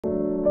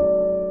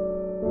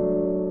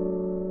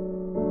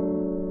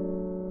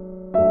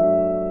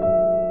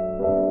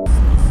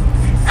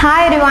Hi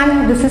everyone,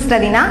 this is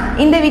Radhina.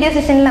 In the video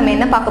session la me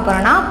enna paaka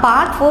porona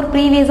part 4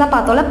 previous ah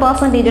paathola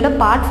percentage oda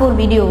part 4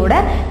 video oda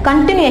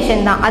continuation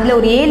da adla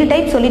or 7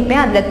 type sollirupen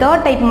adla third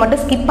type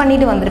mattum skip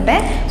pannittu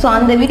vandirupen so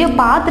and video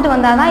paathitu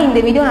vandha da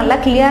indha video nalla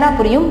clear ah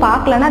puriyum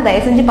paakalana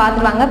dayavu senji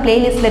paathiruvanga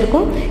playlist la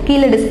irukum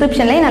keela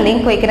description la na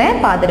link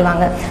vaikiren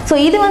paathiruvanga so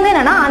idu vandu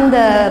enna na and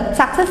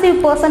successive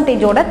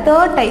percentage oda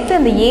third type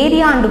and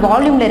area and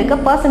volume la irukka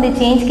percentage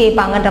change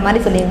kepaanga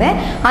mari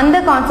solliruven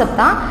and concept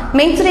da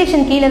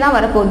mensuration keela da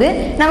varapodhu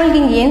நம்மளுக்கு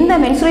இங்க எந்த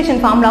mensuration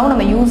ஃபார்முலாவும்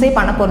நம்ம யூஸே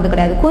பண்ண போறது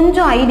கிடையாது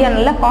கொஞ்சம் idea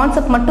நல்ல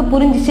கான்செப்ட் மட்டும்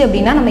புரிஞ்சிச்சு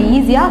அப்படினா நம்ம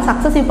ஈஸியா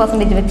சக்சஸிவ்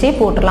percentage வெச்சே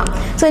போட்டுறலாம்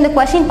சோ இந்த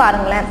क्वेश्चन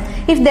பாருங்களேன்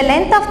if the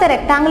length of the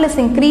rectangle is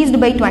increased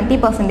by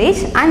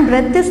 20% and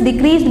breadth is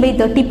decreased by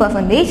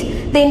 30%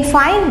 then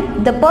find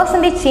the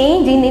percentage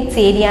change in its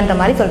area ன்ற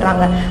மாதிரி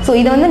சொல்றாங்க சோ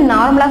இத வந்து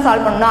நார்மலா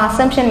சால்வ் பண்ணனும்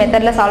assumption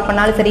மெத்தட்ல சால்வ்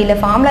பண்ணாலும் சரி இல்ல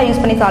ஃபார்முலா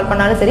யூஸ் பண்ணி சால்வ்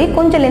பண்ணாலும் சரி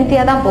கொஞ்சம்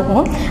லென்த்தியா தான்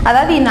போகும்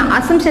அதாவது நான்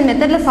assumption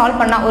மெத்தட்ல சால்வ்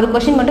பண்ணா ஒரு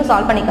क्वेश्चन மட்டும்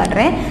சால்வ் பண்ணி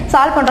காட்றேன்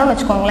சால்வ் பண்றோம்னு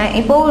வெச்சுக்கோங்களேன்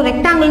இப்போ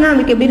ரெக்டாங்கிள்னா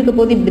நமக்கு எப்படி இருக்க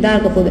போகுது இப்படி தான்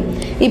இருக்க போகுது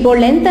இப்போ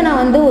லெந்த் நான்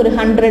வந்து ஒரு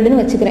 100 ன்னு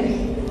வெச்சுக்கிறேன்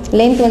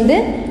லெந்த் வந்து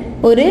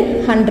ஒரு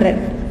 100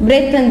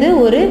 breadth வந்து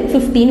ஒரு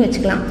 15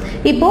 வெச்சுக்கலாம்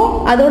இப்போ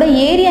அதோட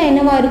ஏரியா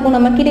என்னவா இருக்கும்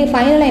நமக்கு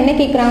ஃபைனலா என்ன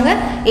கேக்குறாங்க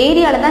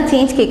ஏரியால தான்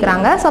சேஞ்ச்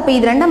கேக்குறாங்க சோ அப்ப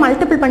இது ரெண்ட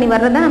மல்டிபிள் பண்ணி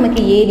வர்றது தான்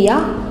நமக்கு ஏரியா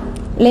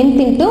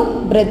length into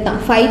breadth தான்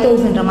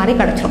 5000 ன்ற மாதிரி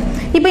கிடைச்சிரும்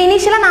இப்போ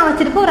இனிஷியலா நான்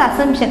வச்சிருக்க ஒரு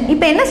assumption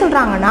இப்போ என்ன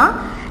சொல்றாங்கன்னா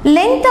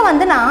length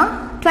வந்து நான்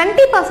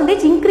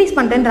 20% increase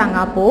பண்றேன்றாங்க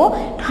அப்போ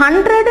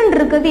 100 ன்னு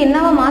இருக்குது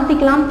என்னவா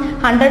மாத்திக்கலாம்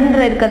 100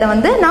 ன்ற இருக்கத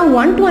வந்து நான்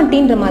 120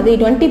 ன்ற மாதிரி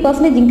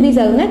 20% increase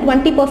ஆகுதுன்னா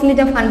 20%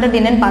 of 100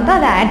 என்னன்னு பார்த்தா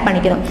அதை ஆட்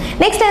பண்ணிக்கிறோம்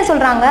நெக்ஸ்ட் என்ன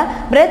சொல்றாங்க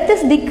breadth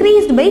is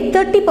decreased by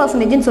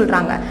 30% ன்னு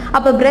சொல்றாங்க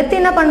அப்ப breadth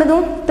என்ன பண்ணுது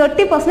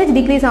 30%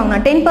 decrease ஆகும்னா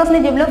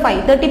 10% எவ்வளவு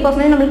 5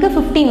 30% நமக்கு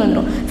 15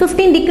 வந்துரும்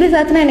 15 decrease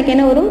ஆச்சுனா எனக்கு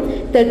என்ன வரும்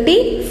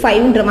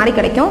 35 ன்ற மாதிரி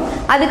கிடைக்கும்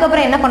அதுக்கு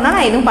அப்புறம் என்ன பண்ணா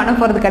நான் எதுவும் பண்ண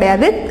போறது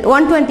கிடையாது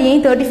 120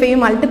 35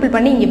 மல்டிபிள்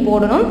பண்ணி இங்க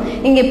போடணும்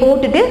இங்க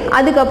போட்டு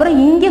அதுக்கு அப்புறம்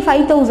இங்க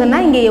 5000 னா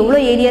இங்க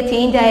எவ்வளவு ஏரியா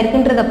சேஞ்ச்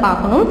ஆயிருக்குன்றத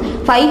பார்க்கணும்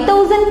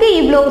 5000 க்கு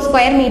இவ்வளவு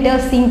ஸ்கொயர்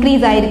மீட்டர்ஸ்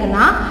இன்கிரீஸ்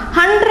ஆயிருக்குனா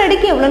 100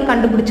 க்கு எவ்வளவு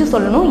கண்டுபிடிச்சு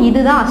சொல்லணும்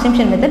இதுதான்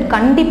அசம்ப்ஷன் மெத்தட்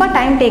கண்டிப்பா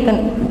டைம்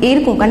டேக்கன்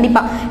இருக்கும்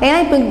கண்டிப்பா ஏன்னா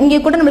இப்போ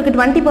இங்க கூட நமக்கு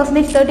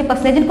 20%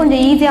 30%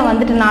 கொஞ்சம் ஈஸியா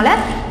வந்துட்டனால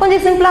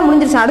கொஞ்சம் சிம்பிளா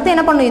முடிஞ்சிருச்சு அடுத்து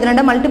என்ன பண்ணனும் இது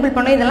ரெண்ட மல்டிபிள்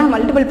பண்ணனும் இதெல்லாம்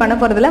மல்டிபிள் பண்ண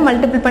போறதுல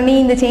மல்டிபிள் பண்ணி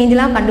இந்த சேஞ்ச்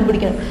எல்லாம்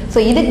கண்டுபிடிக்கணும் சோ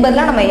இதுக்கு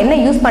பதிலா நம்ம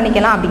என்ன யூஸ்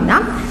பண்ணிக்கலாம் அப்படினா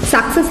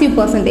சக்சஸிவ்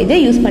percentage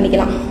யூஸ்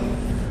பண்ணிக்கலாம்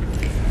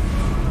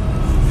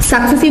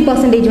successive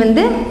percentage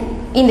வந்து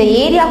இந்த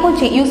ஏரியாக்கும்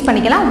யூஸ்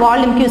பண்ணிக்கலாம்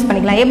வால்யூம்க்கு யூஸ்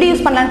பண்ணிக்கலாம் எப்படி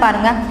யூஸ் பண்ணலாம்னு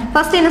பாருங்க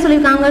ஃபர்ஸ்ட் என்ன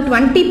சொல்லிருக்காங்க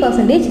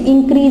 20%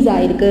 இன்கிரீஸ்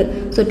ஆயிருக்கு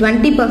சோ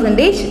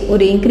 20%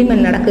 ஒரு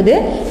இன்கிரிமென்ட் நடக்குது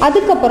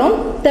அதுக்கு அப்புறம்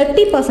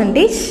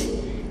 30%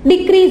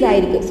 டிக்ரீஸ்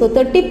ஆயிருக்கு சோ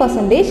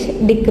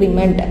 30%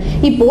 டிக்ரிமென்ட்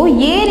இப்போ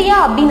ஏரியா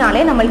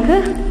அப்படினாலே நமக்கு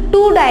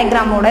 2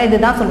 டயகிராமோட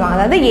இதுதான் சொல்வாங்க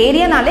அதாவது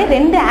ஏரியானாலே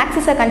ரெண்டு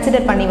ஆக்சிஸை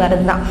கன்சிடர் பண்ணி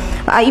வருதுதான்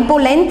இப்போ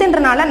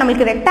லென்த்ன்றனால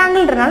நமக்கு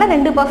ரெக்டாங்கிள்ன்றனால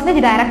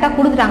 2% டைரக்டா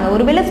கொடுத்துட்டாங்க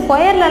ஒருவேளை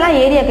ஸ்கொயர்லலாம்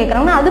ஏரியா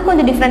கேக்குறாங்கன்னா அது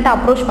கொஞ்சம் டிஃபரண்டா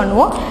அப்ரோச்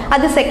பண்ணுவோம்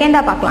அது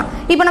செகண்டா பார்க்கலாம்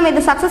இப்போ நம்ம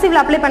இது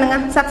சக்சஸிவ்ல அப்ளை பண்ணுங்க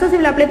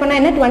சக்சஸிவ்ல அப்ளை பண்ணா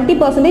என்ன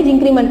 20%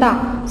 இன்கிரிமென்ட்டா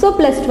so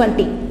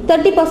 +20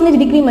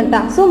 30%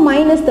 டிக்ரிமென்ட்டா so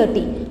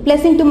 -30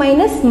 plus into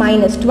minus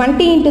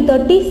 20 into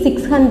 30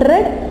 600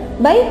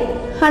 by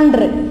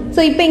 100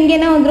 so இப்போ இங்க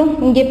என்ன வந்துரும்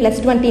இங்க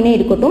 +20 னே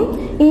இருக்கட்டும்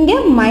இங்க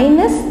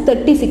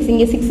 -36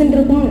 இங்க 6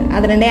 இருக்கும்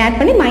அத ரெண்டே ஆட்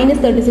பண்ணி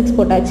 -36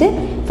 போட்டாச்சு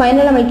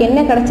ஃபைனலா நமக்கு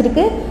என்ன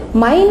கிடைச்சிருக்கு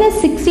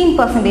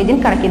 -16%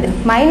 ன்னு கிடைக்குது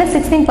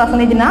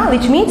 -16% னா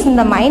which means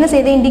இந்த மைனஸ்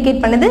எதை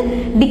இன்டிகேட் பண்ணுது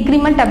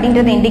டிக்ரிமென்ட்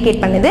அப்படிங்கறதை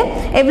இன்டிகேட் பண்ணுது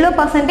எவ்வளவு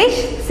percentage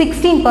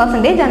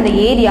 16% அந்த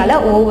ஏரியால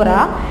ஓவரா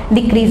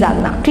டிக்ரீஸ்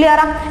ஆகுதா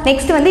கிளியரா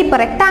நெக்ஸ்ட் வந்து இப்போ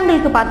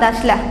ரெக்டாங்கிளுக்கு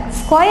பார்த்தாச்சுல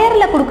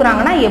ஸ்கொயர்ல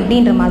கொடுக்கறாங்கன்னா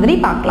எப்படின்ற மாதிரி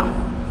பார்க்கலாம்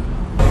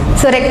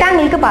So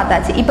rectangle க்கு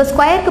பார்த்தாச்சு இப்போ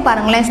ஸ்கொயர் க்கு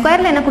பாருங்களேன்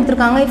ஸ்கொயர்ல என்ன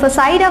கொடுத்திருக்காங்க if a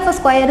side of a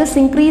square is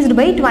increased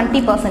by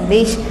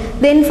 20%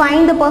 then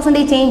find the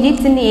percentage change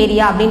its in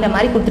area அப்படின்ற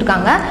மாதிரி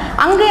கொடுத்திருக்காங்க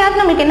அங்கயாவது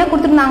நமக்கு என்ன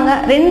கொடுத்திருந்தாங்க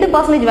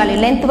 2% வேல்யூ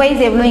length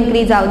wise எவ்வளவு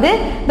இன்கிரீஸ் ஆகுது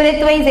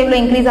breadth wise எவ்வளவு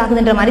இன்கிரீஸ்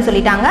ஆகுதுன்ற மாதிரி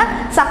சொல்லிட்டாங்க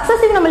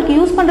சக்சஸிவ் நமக்கு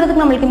யூஸ்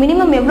பண்றதுக்கு நமக்கு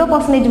மினிமம் எவ்வளவு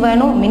percentage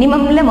வேணும்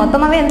மினிமம் இல்ல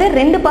மொத்தமாவே வந்து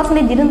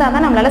 2% இருந்தா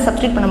தான் நம்மளால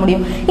சப்ஸ்டிட்யூட் பண்ண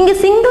முடியும் இங்க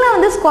சிங்கிளா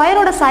வந்து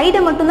ஸ்கொயரோட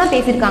சைடு மட்டும் தான்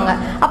பேசிருக்காங்க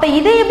அப்ப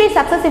இதை எப்படி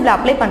சக்சஸிவ்ல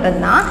அப்ளை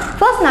பண்றதுனா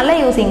ஃபர்ஸ்ட் நல்லா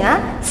யோசிங்க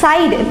சைடு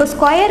இப்போ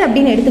ஸ்கொயர்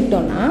அப்படினு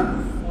எடுத்துக்கிட்டோம்னா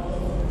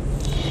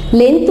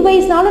length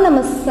wise நாலும் நம்ம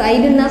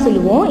சைடுன்னு தான்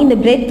சொல்லுவோம் இந்த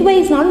breadth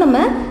wise நாலும் நம்ம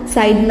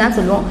சைடுன்னு தான்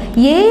சொல்லுவோம்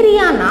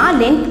ஏரியானா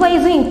length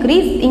wise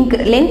increase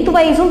length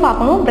wise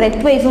பார்க்கணும்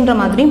breadth wiseன்ற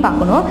மாதிரியும்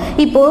பார்க்கணும்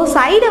இப்போ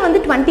சைட வந்து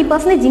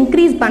 20%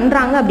 இன்கிரீஸ்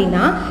பண்றாங்க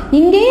அப்படினா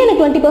இங்கேயே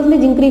எனக்கு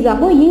 20% இன்கிரீஸ்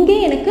ஆகும்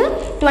இங்கேயே எனக்கு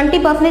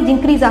 20%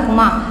 இன்கிரீஸ்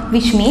ஆகுமா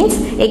which means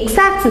x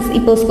axis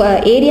இப்போ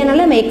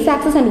ஏரியானால நம்ம x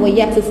axis and y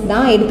axis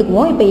தான்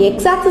எடுத்துக்குவோம் இப்போ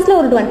x axisல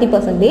ஒரு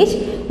 20%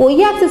 y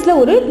axisல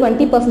ஒரு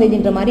 20%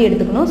 ன்ற மாதிரி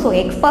எடுத்துக்கணும் சோ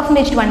x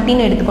percentage 20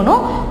 ன்னு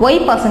எடுத்துக்கணும் y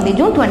percentage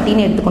 20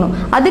 ன்னு எடுத்துக்கணும்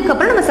அதுக்கு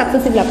அப்புறம் நம்ம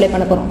சக்சஸிவ்ல அப்ளை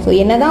பண்ண போறோம் சோ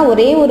என்னதான்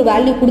ஒரே ஒரு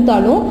வேல்யூ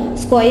கொடுத்தாலும்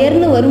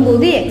ஸ்கொயர்னு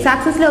வரும்போது x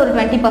axisல ஒரு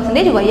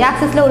 20% y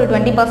axisல ஒரு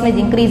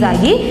 20% இன்கிரீஸ்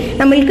ஆகி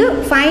நமக்கு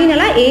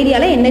ஃபைனலா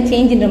ஏரியால என்ன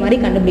சேஞ்ச்ன்ற மாதிரி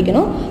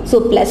கண்டுபிடிக்கணும் சோ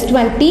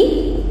 +20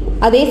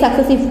 அதே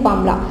successive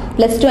formula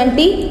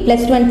 +20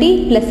 +20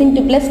 plus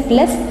into plus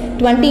plus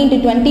 20 into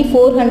 20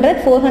 400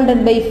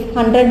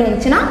 400/100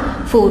 வந்துச்சுன்னா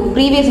 4.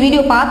 ப்ரீவியஸ்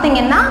வீடியோ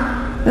பார்த்தீங்கன்னா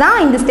தான்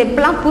இந்த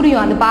ஸ்டெப்லாம்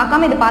புரியும். அது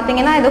பார்க்காம இது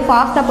பார்த்தீங்கன்னா ஏதோ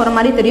ஃபாஸ்ட்டாக போகிற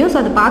மாதிரி தெரியும். ஸோ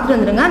அது பார்த்துட்டு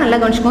வந்துருங்க. நல்லா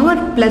கவனிச்சுக்கோங்க.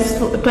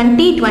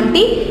 +20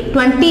 20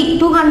 20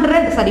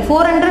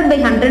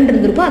 400/100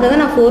 இருந்திருக்கும். அதை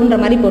தான் நான் 4ன்ற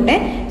மாதிரி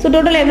போட்டேன். ஸோ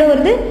டோட்டல் எவ்வளோ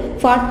வருது?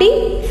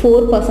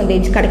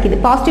 44% கிடைக்குது.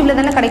 பாசிட்டிவ்ல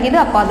தானே கிடைக்குது.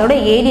 அப்போ அதோட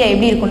ஏரியா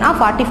எப்படி இருக்குன்னா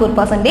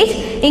 44%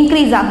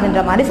 இன்க்ரீஸ்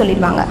ஆகுதுன்ற மாதிரி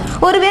சொல்லிடுவாங்க.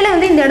 ஒருவேளை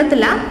வந்து இந்த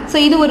இடத்துல ஸோ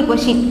இது ஒரு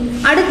கொஷின்.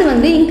 அடுத்து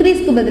வந்து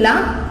இன்க்ரீஸ்க்கு பதிலாக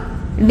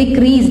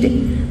டிக்ரீஸ்டு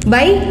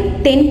by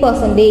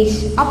 10%.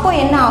 அப்போ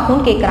என்ன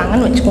ஆகும்னு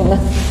கேட்குறாங்கன்னு வச்சுக்கோங்க.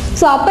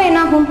 ஸோ அப்போ என்ன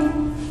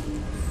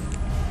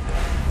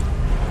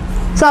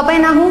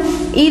ஆகும்?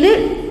 இது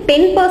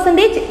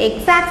 10%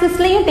 எக்ஸ்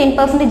ஆக்சிஸ்லையும்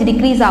 10%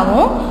 டிக்ரீஸ்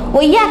ஆகும்.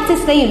 ஒய்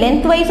ஆக்சிஸ்லையும்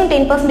லென்த் வைஸும்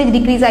 10%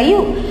 டிக்ரீஸ் ஆகி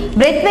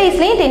பிரெத்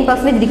வைஸ்லையும்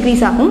 10%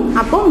 டிக்ரீஸ் ஆகும்.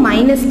 அப்போ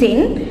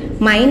 -10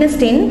 மைனஸ்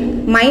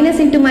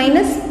இன்ட்டு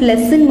மைனஸ்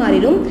ப்ளஸ்ன்னு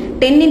மாறிடும்.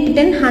 10 into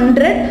 10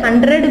 100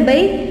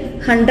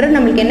 100/100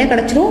 நம்மளுக்கு என்ன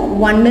கிடச்சிரும்?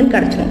 1ன்னு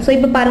கிடச்சிரும். ஸோ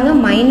இப்போ பாருங்கள்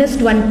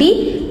 -20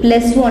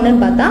 + 1ன்னு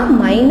பார்த்தா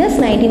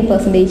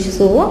 -19%.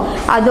 ஸோ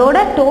அதோட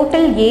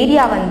டோட்டல்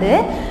ஏரியா வந்து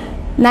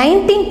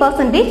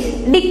 19%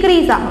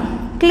 டிக்ரீஸ் ஆகும்.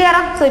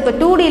 கிளியரா? ஸோ இப்போ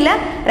 2Dயில்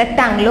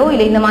ரெக்டாங்கிளோ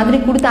இல்லை இந்த மாதிரி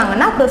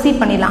கொடுத்தாங்கன்னா ப்ரொசீட்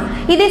பண்ணிடலாம்.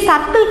 இதே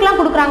சர்க்கிள்க்குலாம்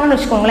கொடுக்குறாங்கன்னு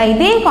வச்சுக்கோங்களேன்,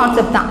 இதே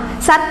கான்செப்ட் தான்.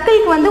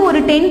 சர்க்கிள்க்கு வந்து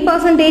ஒரு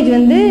 10%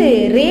 வந்து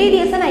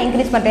ரேடியஸை நான்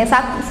இன்க்ரீஸ் பண்ணுறேன்.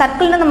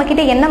 சர்க்கிள்னா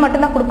நம்மக்கிட்ட என்ன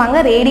மட்டும்தான் கொடுப்பாங்க?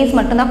 ரேடியஸ்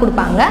மட்டும்தான்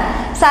கொடுப்பாங்க.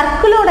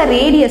 சர்க்கிளோட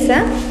ரேடியஸை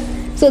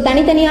ஸோ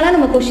தனித்தனியாலாம்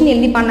நம்ம கொஷின்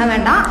எழுதி பண்ண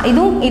வேண்டாம்.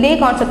 இதுவும் இதே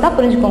கான்செப்ட் தான்,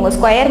 புரிஞ்சுக்கோங்க.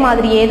 ஸ்கொயர்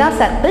மாதிரியே தான்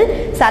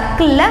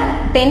சர்க்கிளில்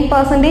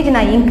 10%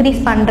 நான்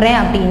இன்க்ரீஸ் பண்ணுறேன்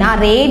அப்படின்னா,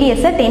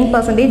 ரேடியஸை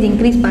 10%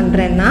 இன்க்ரீஸ்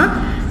பண்ணுறேன்னா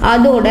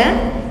அதோட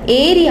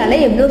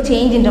ஏரியாவில் எவ்வளோ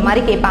சேஞ்சுன்ற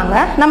மாதிரி கேட்பாங்க.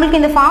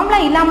 நம்மளுக்கு இந்த ஃபார்முலா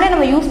இல்லாமலே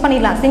நம்ம யூஸ்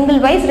பண்ணிடலாம். சிங்கிள்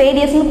வைஸ்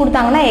ரேடியஸ்ன்னு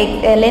கொடுத்தாங்கன்னா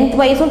லென்த்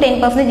வைஸும்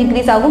 10%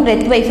 இன்க்ரீஸ் ஆகும்,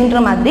 பிரெத்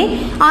வைஸுன்ற மாதிரி.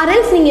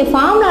 ஆர்எல்ஸ் நீங்கள்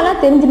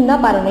ஃபார்முலாலாம் தெரிஞ்சிருந்தா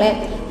பாருங்களேன்.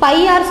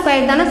 πr²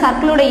 தானே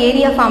சர்க்கிளோட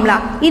ஏரியா ஃபார்முலா.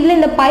 இதில்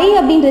இந்த பை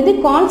அப்படின்றது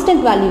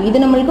கான்ஸ்டன்ட் வேல்யூ, இது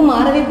நம்மளுக்கு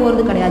மாறவே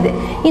போகிறது கிடையாது.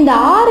 இந்த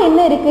ஆர் என்ன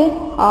இருக்குது?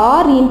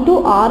 r into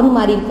rன்னு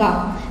மாறி இருக்கா?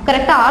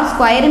 கரெக்டாக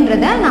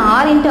r²ன்றதை நான்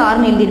r into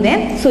rன்னு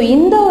எழுதிடுவேன். ஸோ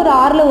இந்த ஒரு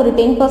ஆரில் ஒரு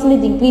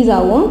 10% இன்க்ரீஸ்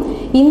ஆகும்,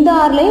 இந்த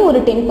ஆர்லையும் ஒரு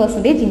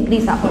 10%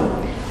 இன்க்ரீஸ் ஆகும்.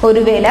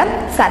 ஒருவேளை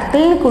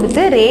சர்க்கிள்னு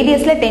கொடுத்து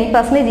ரேடியஸில்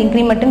 10%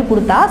 இன்க்ரிமெண்ட்னு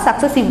கொடுத்தா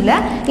சக்ஸஸிவ்ல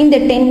இந்த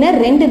 10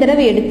 2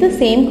 தடவை எடுத்து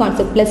சேம்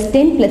கான்செப்ட்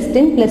 +10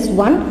 +10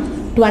 +1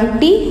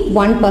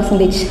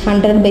 21%.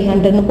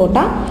 100/100ன்னு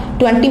போட்டால்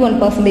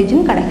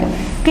 21%ன்னு கிடைக்கும்.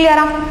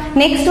 கிளியரா?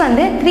 நெக்ஸ்ட்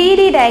வந்து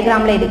 3D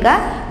டயக்ராமில் இருக்க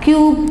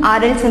கியூப்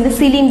ஆர்எல்ஸ் வந்து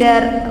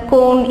சிலிண்டர்,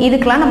 கோன்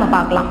இதுக்கெல்லாம் நம்ம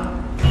பார்க்கலாம்.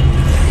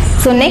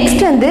 ஸோ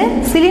நெக்ஸ்ட் வந்து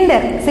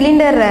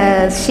சிலிண்டர்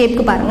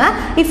ஷேப்க்கு பாருங்க.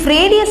 If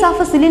radius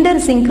of a cylinder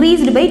is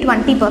increased by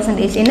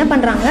 20%, என்ன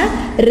பண்ணுறாங்க?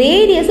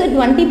 ரேடியஸை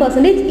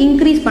 20%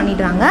 இன்க்ரீஸ்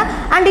பண்ணிடுறாங்க.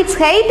 And it's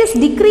height is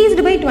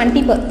decreased by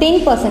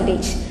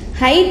 10%.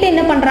 Height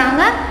என்ன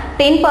பண்ணுறாங்க?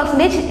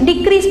 10%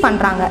 டிக்ரீஸ்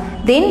பண்ணுறாங்க.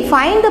 Then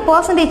find the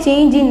percentage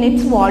change in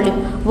it's volume.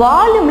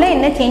 வால்யூமில்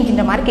என்ன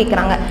சேஞ்சுன்ற மாதிரி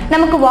கேட்குறாங்க.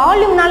 நமக்கு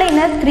வால்யூம்னால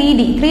என்ன?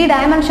 3D 3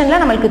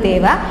 டைமென்ஷனில் நம்மளுக்கு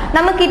தேவை.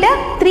 நம்மக்கிட்ட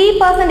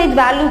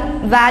 3%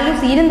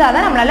 வேல்யூஸ் இருந்தால்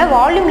தான் நம்மளால்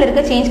வால்யூமில்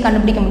இருக்க சேஞ்ச்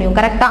கண்டுபிடிக்க முடியும்.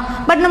 கரெக்டாக?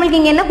 பட் நம்மளுக்கு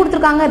இங்கே என்ன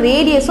கொடுத்துருக்காங்க?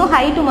 ரேடியஸும்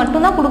ஹைட்டும்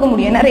மட்டும் தான் கொடுக்க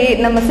முடியும். ஏன்னா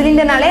நம்ம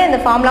சிலிண்டர்னாலே அந்த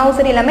ஃபார்முலாவும்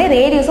சரி எல்லாமே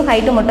ரேடியஸும்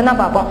ஹைட்டும் மட்டும்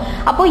தான் பார்ப்போம்.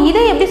 அப்போ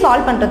இதை எப்படி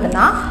சால்வ்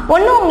பண்ணுறதுன்னா,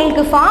 ஒன்றும்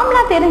உங்களுக்கு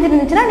ஃபார்முலா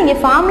தெரிஞ்சிருந்துச்சுன்னா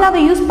நீங்கள்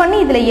ஃபார்முலாவை யூஸ் பண்ணி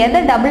இதில்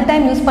எதை டபுள்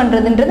டைம் யூஸ்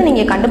பண்ணுறதுன்றது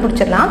நீங்கள்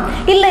கண்டுபிடிச்சிடலாம்.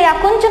 இல்லையா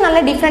கொஞ்சம்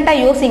நல்லா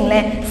டிஃப்ரெண்ட்டாக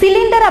யோசிங்களேன்.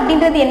 சிலிண்டர்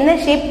அப்படின்றது என்ன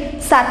ஷேப்?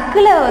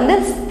 சர்க்கிளை வந்து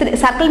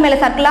சர்க்கிள் மேலே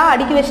சர்க்கிளாக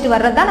அடுக்கி வச்சுட்டு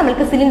வர்றது தான்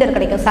நம்மளுக்கு சிலிண்டர்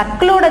கிடைக்கும்.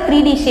 சர்க்கிளோட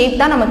 3D ஷேப்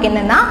தான் நமக்கு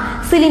என்னன்னா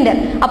சிலிண்டர்.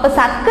 அப்போ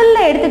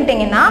சர்க்கிளில்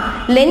எடுத்துக்கிட்டிங்கன்னா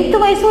லென்த்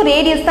வைஸும்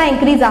ரேடியஸ் தான்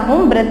இன்க்ரீஸ்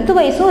ஆகும், பிரெத்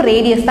வைஸும்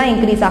ரேடியஸ் தான்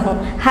இன்க்ரீஸ் ஆகும்.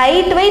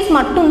 ஹைட் வைஸ்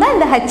மட்டும்தான்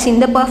இந்த ஹச்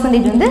இந்த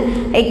பர்சன்டேஜ் வந்து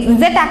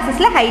Z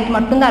ஆக்சிஸில் ஹைட்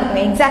மட்டும்தான்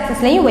இருக்கும். எக்ஸ்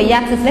ஆக்சிஸ்லையும் ஒய்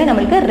ஆக்சிஸ்லையும்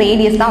நம்மளுக்கு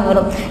ரேடியஸ் தான்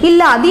வரும்.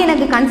 இல்லை அது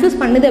எனக்கு கன்ஃபியூஸ்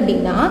பண்ணுது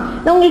அப்படின்னா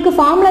உங்களுக்கு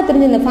ஃபார்முலா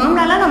தெரிஞ்சு இந்த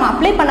ஃபார்முலாலாம் நம்ம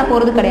அப்ளை பண்ண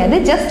போகிறது கிடையாது,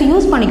 ஜஸ்ட்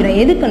யூஸ் பண்ணிக்கிறோம்.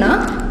 எதுக்குன்னா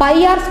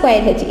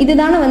πr²h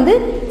இதுதானே வந்து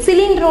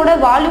சிலிண்டரோட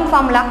வால்யூம்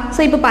ஃபார்முலா. ஸோ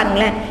இப்போ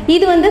பாருங்களேன்,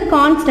 இது வந்து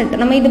கான்ஸ்டன்ட்,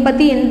 நம்ம இதை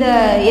பற்றி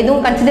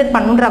எதுவும் கன்சிடர்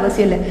பண்ணுன்ற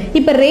அவசியம் இல்லை.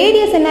 இப்போ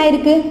ரேடியஸ் என்ன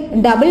ஆயிருக்கு?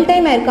 டபுள்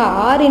டைம் ஆயிருக்கா?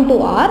 r into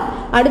r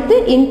அடுத்து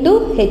into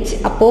h.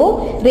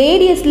 அப்போது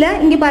ரேடியஸில்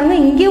இங்கே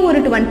பாருங்கள், இங்கே ஒரு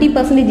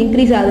 20%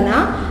 இன்க்ரீஸ் ஆகுதுன்னா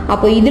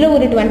அப்போ இதில்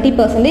ஒரு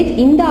 20%,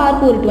 இந்த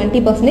ஆர்க்கு ஒரு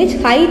 20%,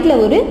 ஹைட்டில்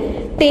ஒரு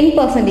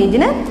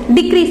 10%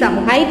 டிக்ரீஸ்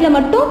ஆகும். ஹைட்டில்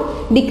மட்டும்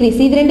டிக்ரீஸ்.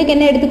 இது ரெண்டுக்கு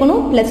என்ன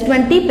எடுத்துக்கணும்?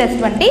 +20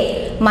 +20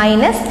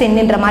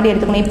 -10ன்ற மாதிரி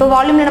எடுத்துக்கணும். இப்போ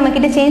வால்யூமில் நம்ம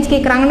கிட்ட சேஞ்ச்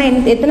கேட்குறாங்கன்னா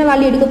எத்தனை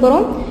வேல்யூ எடுக்க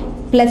போகிறோம்?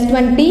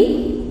 +20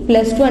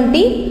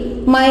 +20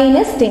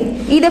 -10.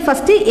 இதை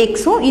ஃபஸ்ட்டு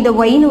எக்ஸும் இதை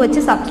ஒய்னு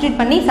வச்சு சப்ஸ்டியூட்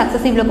பண்ணி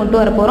சக்ஸஸிவ்ல கொண்டு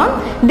வர போகிறோம்.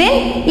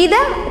 தென் இதை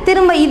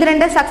திரும்ப இது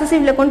ரெண்டை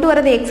சக்ஸஸிவ்ல கொண்டு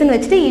வரது எக்ஸ்ன்னு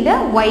வச்சுட்டு இதை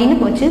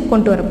ஒய்னு வச்சு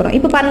கொண்டு வர போகிறோம்.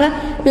 இப்போ பாருங்கள்,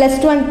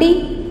 +20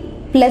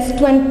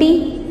 +20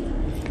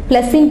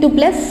 plus into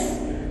plus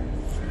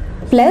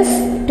plus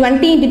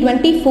 20 into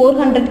 20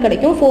 400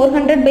 கிடைக்கும்.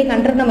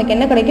 400/100 நமக்கு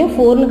என்ன கிடைக்கும்?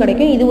 4ன்னு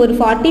கிடைக்கும். இது ஒரு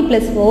 40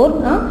 +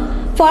 4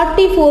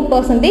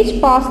 44%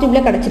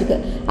 பாசிட்டிவ்ல கிடைச்சிருக்கு.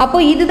 அப்போ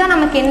இதுதான்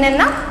நமக்கு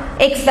என்னன்னா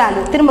எக்ஸ்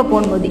வேல்யூ திரும்ப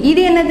போடும்போது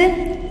இது என்னது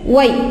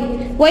ஒய்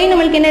ஒய்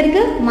நம்மளுக்கு என்ன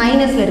இருக்கு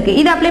மைனஸ்ல இருக்கு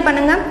இது அப்ளை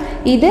பண்ணுங்க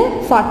இது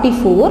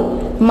 44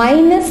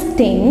 minus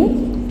 10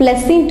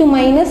 plus into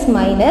minus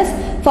minus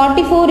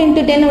 44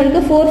 into 10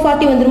 நம்மளுக்கு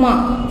 440 வந்துருமா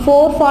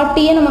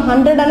 440 நம்ம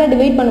 100ஆல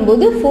டிவைட்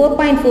பண்ணும்போது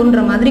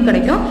 4.4ன்ற மாதிரி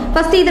கிடைக்கும்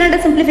ஃபர்ஸ்ட் இத ரெண்ட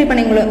சிம்பிளிஃபை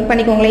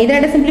பண்ணிக்கோங்க இத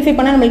ரெண்ட சிம்பிளிஃபை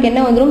பண்ணா நமக்கு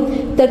என்ன வந்துரும்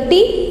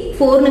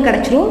 34 னு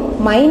கிடைச்சிரும்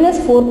minus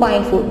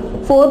 4.4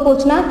 4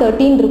 போச்சுனா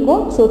 13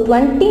 இருக்கும் so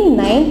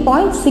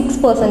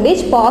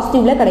 29.6%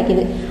 பாசிட்டிவ்ல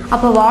கிடைக்குது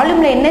அப்ப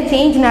வால்யூம்ல என்ன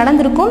சேஞ்ச்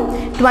நடந்திருக்கும்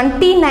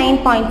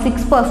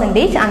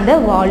 29.6% அந்த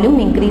வால்யூம்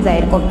இன்கிரீஸ்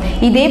ஆயிருக்கும்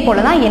இதே போல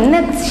தான் என்ன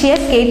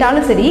ஷேப்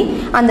கேட்டாலும் சரி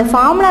அந்த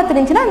ஃபார்முலா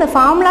தெரிஞ்சினா அந்த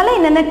ஃபார்முலால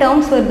என்னென்ன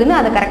டேர்ம்ஸ் வருதுன்னு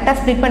அதை கரெக்ட்டா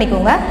ஸ்ப்ளிட்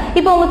பண்ணிக்கோங்க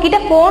இப்போ உங்ககிட்ட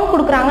கோன்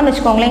கொடுக்கறாங்கன்னு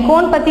வெச்சுக்கோங்களேன்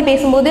கோன் பத்தி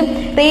பேசும்போது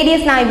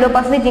ரேடியஸ் நான் இவ்ளோ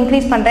 %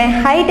 இன்கிரீஸ் பண்றேன்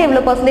ஹைட்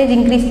எவ்ளோ %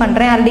 இன்கிரீஸ்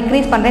பண்றேன் அல்லது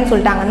டிக்ரீஸ் பண்றேன்னு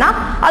சொல்லிட்டாங்கன்னா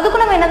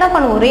அதுக்கு நம்ம என்னதான்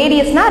பண்ணுவோம்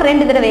ரேடியஸ்னா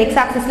ரெண்டு தடவை x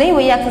ஆக்சிஸ்லயும்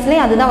y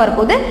ஆக்சிஸ்லயும் அதுதான்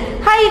வரப்போகுது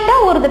ஹைட்டா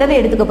ஒரு தடவை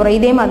எடுத்துக்க போறோம்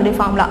இதே மாதிரி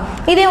ஃபார்முலா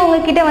இதே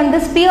உங்ககிட்ட வந்து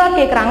ஸ்பியர்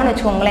கேக்குறாங்கன்னு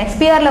வெச்சுக்கோங்களேன்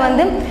ஸ்பியர்ல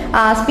வந்து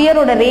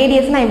ஸ்பியரோட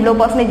ரேடியஸ் நான் இவ்ளோ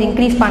 %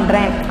 இன்கிரீஸ்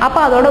பண்றேன் அப்ப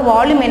அதோட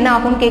வால்யூம் என்ன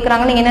ஆகும்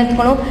கேக்குறாங்க நீங்க என்ன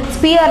எடுத்துக்கணும்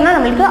ஸ்பியர்னா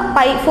நமக்கு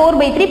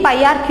 4/3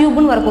 πr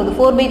கியூப்னு வரப்போகுது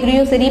 4/3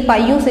 யும் சரி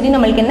பையும் சரி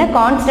நமக்கு என்ன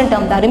கான்ஸ்டன்ட்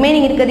டேர்ம் தான்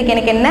ரிமைனிங் இருக்கிறதுக்கு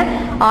எனக்கு என்ன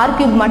r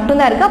கியூப் மட்டும்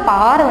தான் இருக்கு அப்ப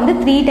r வந்து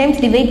 3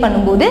 டைம்ஸ் டிவைட்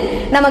பண்ணும்போது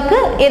நமக்கு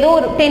ஏதோ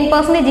ஒரு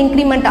 10%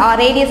 இன்கிரிமென்ட்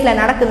ரேடியஸ்ல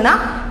நடக்குதுன்னா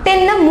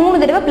 10 3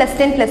 தடவை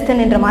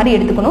 +10 என்ற மாதிரி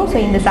எடுத்துக்கணும் சோ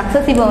இந்த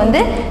சக்சஸிவ் வந்து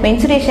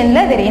மென்சுரேஷன்ல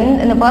வேற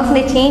என்ன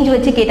 % சேஞ்ச்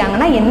வச்சு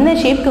கேட்டாங்கன்னா என்ன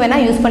ஷேப்க்கு வேணா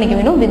யூஸ் பண்ணிக்க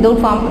வேணும்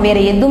வித்அவுட் ஃபார்ம் வேற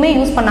எதுவுமே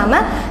யூஸ்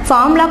பண்ணாம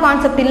ஃபார்முலா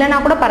கான்செப்ட் இல்லனா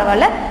கூட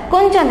பரவாயில்லை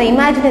கொஞ்சம் அந்த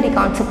imaginary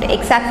concept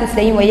x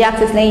ஆக்சிஸ்லயும் y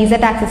ஆக்சிஸ்லயும் z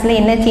ஆக்சிஸ்ல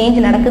என்ன சேஞ்ச்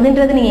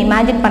நடக்குதுன்றது நீங்க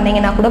இமேஜின்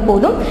பண்ணீங்கன்னா கூட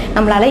போதும்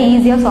நம்மளால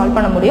ஈஸியா சால்வ்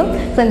பண்ண முடியும்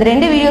சோ இந்த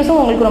ரெண்டு வீடியோஸும்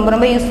உங்களுக்கு ரொம்ப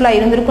ரொம்ப யூஸ்ஃபுல்லா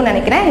இருந்திருக்கும்னு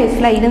நினைக்கிறேன்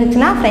யூஸ்ஃபுல்லா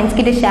இருந்துச்சுனா फ्रेंड्स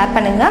கிட்ட ஷேர்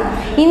பண்ணுங்க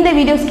இந்த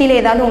வீடியோஸ் கீழ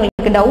ஏதாவது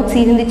உங்களுக்கு டவுட்ஸ்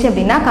இருந்துச்சு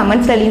அப்படினா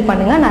கமெண்ட்ஸ்ல லீவ்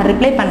பண்ணுங்க நான்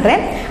ரிப்ளை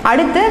பண்றேன்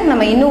அடுத்து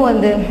நம்ம இன்னும்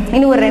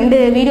ஒரு ரெண்டு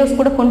வீடியோஸ்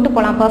கூட கொண்டு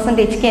போலாம்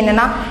பெர்சன்டேஜ்க்கு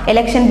என்னன்னா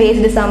election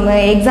based some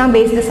exam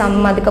based some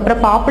அதுக்கு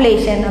அப்புறம்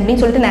பாப்புலேஷன்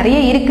அப்படினு சொல்லிட்டு நிறைய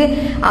இருக்கு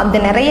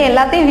அது நிறைய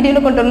எல்லாத்தையும்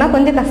வீடியோல கொண்டு வரணும்னா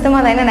கொஞ்சம் கஷ்டமா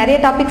தான் ஏன்னா நிறைய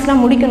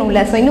டாபிக்ஸ்லாம்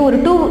முடிக்கணும்ல சோ இன்னும் ஒரு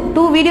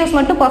 2 வீடியோஸ்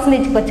மட்டும்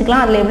பெர்சன்டேஜ்க்கு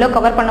வச்சுக்கலாம் அதுல எவ்வளவு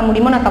கவர் பண்ண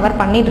முடியுமோ நான் கவர்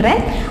பண்ணிடுறேன்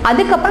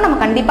அதுக்கு அப்புறம் நம்ம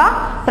கண்டிப்பா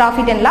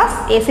ப்ராஃபிட் அண்ட் லாஸ்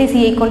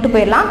SICI கொண்டு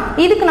போயிடலாம்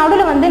இதுக்கு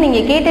நடுவுல வந்து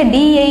நீங்க கேட்ட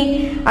DI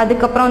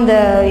அதுக்கு அப்புறம் இந்த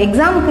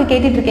எக்ஸாமுக்கு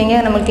கேட்டிட்டு இருக்கீங்க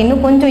நமக்கு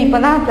இன்னும் கொஞ்சம்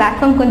இப்பதான்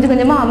பிளாட்ஃபார்ம் கொஞ்சம்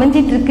கொஞ்சமா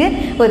அமைஞ்சிட்டு இருக்கு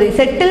ஒரு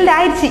செட்டில்ட்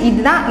ஆயிடுச்சு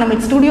இதுதான் நம்ம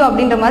ஸ்டுடியோ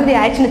அப்படின்ற மாதிரி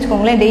ஆயிடுச்சுன்னு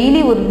வச்சுக்கோங்களேன்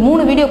டெய்லி ஒரு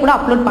 3 வீடியோ கூட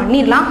அப்லோட்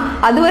பண்ணிடலாம்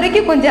அது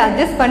வரைக்கும் கொஞ்சம்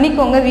அட்ஜஸ்ட்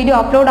பண்ணிக்கோங்க வீடியோ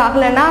அப்லோட்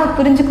ஆகலைன்னா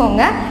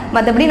புரிஞ்சுக்கோங்க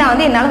மற்றபடி நான்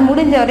வந்து என்னால்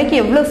முடிஞ்ச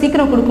வரைக்கும் எவ்வளோ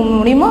சீக்கிரம் கொடுக்க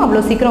முடியுமோ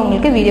அவ்வளோ சீக்கிரம்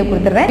உங்களுக்கு வீடியோ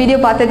கொடுத்துட்றேன் வீடியோ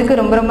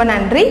பார்த்ததுக்கு ரொம்ப ரொம்ப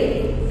நன்றி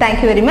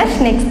தேங்க்யூ வெரி மச்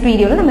நெக்ஸ்ட்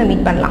வீடியோவில் நம்ம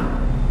மீட் பண்ணலாம்